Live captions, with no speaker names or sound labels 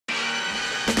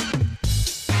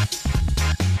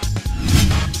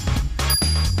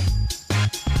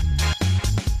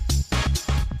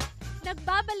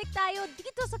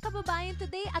Kababayan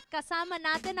Today at kasama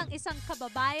natin ang isang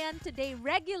Kababayan Today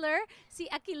regular, si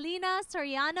Aquilina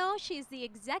Soriano. She's the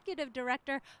Executive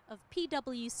Director of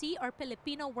PWC or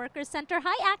Filipino Workers Center.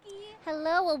 Hi, Aki!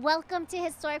 Hello, well, welcome to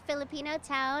Historic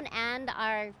Filipinotown and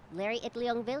our Larry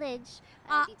Itliong Village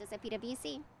dito sa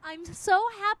PWC. I'm so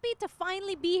happy to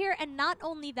finally be here, and not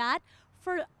only that,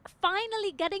 for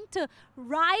finally getting to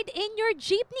ride in your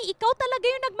jeepney. Ikaw talaga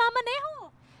yung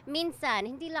nagmamaneho. Minsan,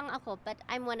 hindi lang ako, but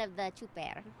I'm one of the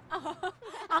chuper.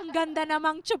 Ang ganda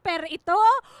namang chuper ito.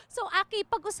 So, Aki,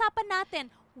 pag-usapan natin,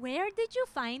 where did you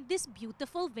find this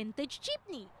beautiful vintage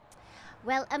jeepney?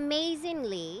 Well,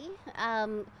 amazingly,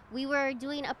 we were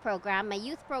doing a program, may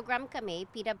youth program kami,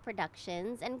 PW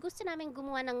Productions, and gusto namin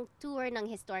gumawa ng tour ng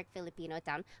Historic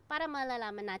Filipinotown para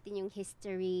malalaman natin yung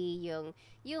history,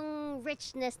 yung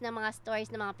richness ng mga stories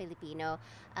ng mga Pilipino.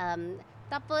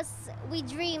 Tapos, we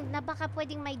dreamed na baka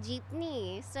pwedeng may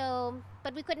jeepney. So,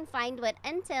 but we couldn't find one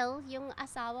until yung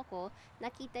asawa ko,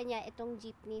 nakita niya itong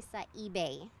jeepney sa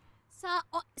eBay.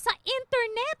 Sa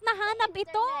internet, nahanap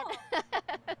ito.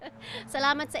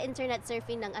 Salamat sa internet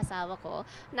surfing ng asawa ko.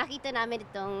 Nakita namin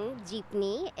itong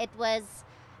jeepney. It was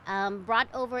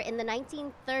brought over in the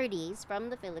 1930s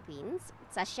from the Philippines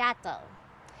sa shuttle.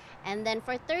 And then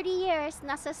for 30 years,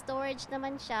 nasa storage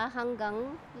naman siya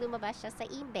hanggang lumabas siya sa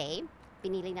eBay.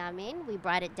 Pinili namin. We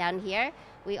brought it down here.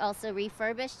 We also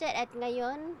refurbished it. At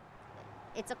ngayon,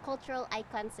 it's a cultural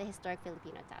icon sa Historic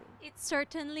Filipinotown. It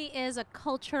certainly is a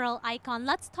cultural icon.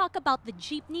 Let's talk about the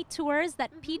jeepney tours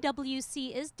that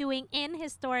PWC is doing in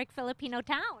Historic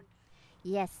Filipinotown.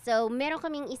 Yes, so meron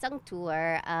kaming isang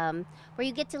tour where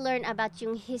you get to learn about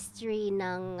yung history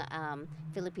ng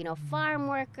Filipino farm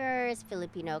workers,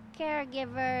 Filipino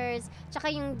caregivers, tsaka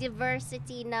yung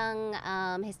diversity ng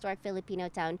Historic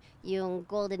Filipinotown, yung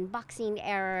golden boxing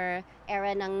era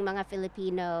ng mga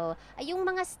Filipino, yung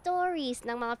mga stories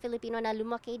ng mga Filipino na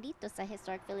lumaki dito sa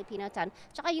Historic Filipinotown,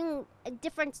 tsaka yung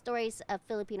different stories of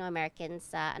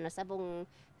Filipino-Americans sa sa buong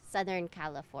Southern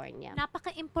California.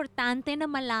 Napaka-importante na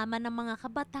malaman ng mga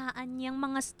kabataan yung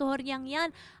mga storyang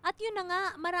yan. At yun na nga,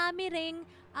 marami ring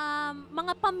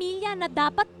mga pamilya na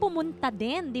dapat pumunta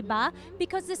din, di ba?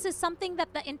 Because this is something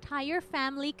that the entire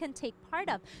family can take part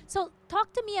of. So,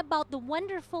 talk to me about the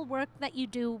wonderful work that you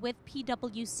do with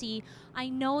PWC. I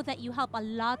know that you help a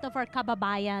lot of our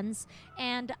kababayans,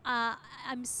 and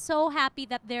I'm so happy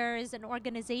that there is an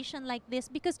organization like this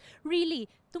because really,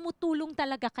 tumutulong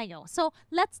talaga kayo. So,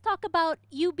 let's talk about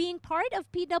you being part of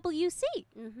PWC.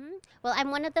 Well, I'm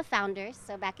one of the founders,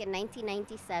 so back in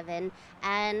 1997,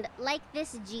 and like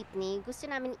this jeepney, gusto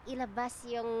namin ilabas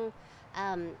yung,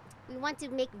 we want to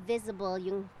make visible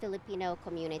yung Filipino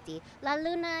community.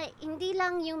 Lalo na, hindi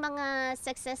lang yung mga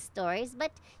success stories,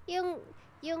 but yung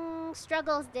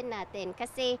struggles din natin.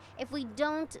 Kasi if we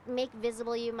don't make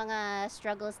visible yung mga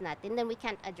struggles natin, then we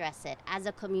can't address it as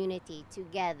a community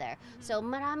together. So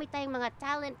marami tayong mga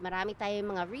talent, marami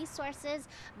tayong mga resources,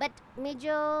 but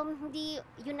medyo hindi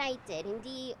united,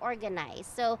 hindi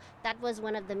organized. So that was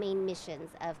one of the main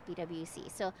missions of PWC.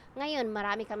 So ngayon,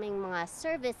 marami kaming mga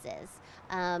services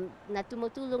na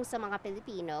tumutulong sa mga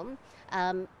Pilipino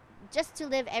just to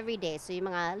live every day. So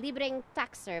yung mga libreng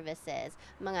tax services,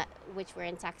 which we're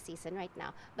in tax season right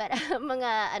now, but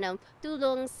mga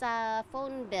tulong sa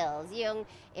phone bills, yung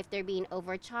if they're being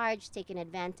overcharged, taken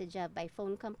advantage of by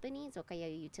phone companies o kaya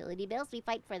utility bills, we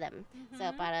fight for them.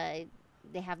 So para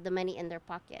they have the money in their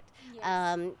pocket.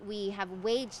 Yes. We have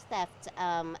wage theft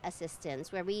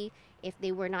assistance where if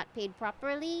they were not paid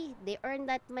properly, they earn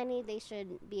that money, they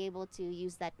should be able to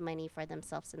use that money for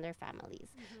themselves and their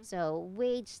families. So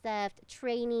wage theft,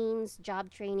 trainings, job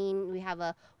training. We have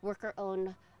a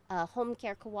worker-owned home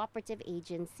care cooperative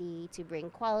agency to bring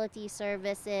quality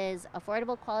services,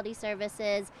 affordable quality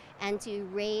services, and to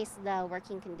raise the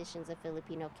working conditions of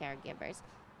Filipino caregivers.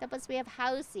 Tapos we have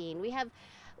housing.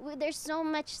 There's so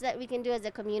much that we can do as a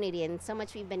community, and so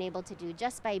much we've been able to do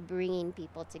just by bringing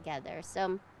people together.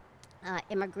 So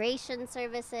immigration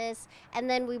services, and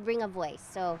then we bring a voice.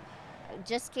 So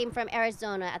just came from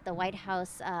Arizona at the White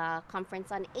House Conference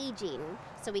on Aging,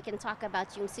 so we can talk about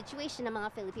yung situation ng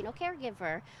mga Filipino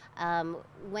caregiver.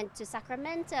 Went to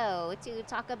Sacramento to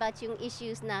talk about yung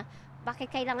issues na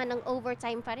bakit kailangan ng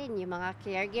overtime pa rin yung mga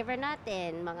caregiver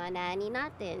natin, mga nanny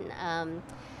natin.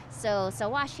 So sa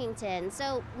Washington,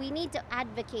 so we need to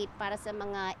advocate para sa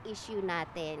mga issue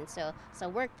natin. So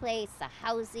sa workplace, sa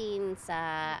housing,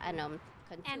 sa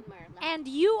consumer. And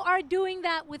you are doing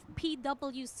that with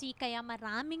PWC, kaya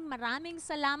maraming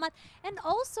salamat. And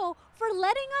also for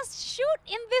letting us shoot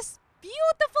in this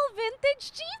beautiful vintage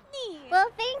jeepney.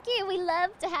 Well, thank you. We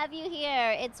love to have you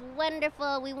here. It's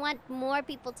wonderful. We want more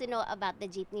people to know about the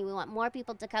jeepney. We want more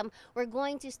people to come. We're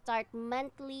going to start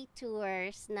monthly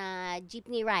tours na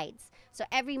jeepney rides. So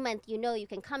every month, you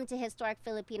can come to Historic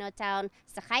Filipinotown,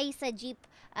 sakay sa jeep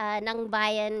ng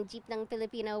bayan, jeep ng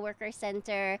Filipino Workers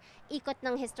Center, ikot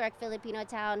ng Historic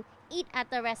Filipinotown, eat at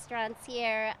the restaurants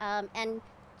here, and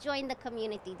join the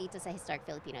community dito sa Historic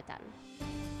Filipinotown.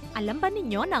 Alam ba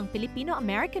ninyo na ang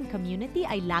Filipino-American community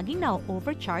ay laging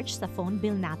na-overcharge sa phone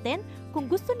bill natin?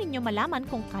 Kung gusto ninyo malaman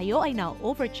kung kayo ay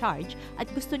na-overcharge at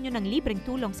gusto nyo ng libreng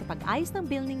tulong sa pag-ayos ng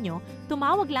bill ninyo,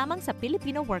 tumawag lamang sa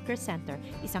Filipino Workers Center,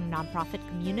 isang non-profit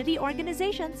community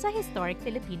organization sa Historic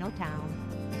Filipinotown.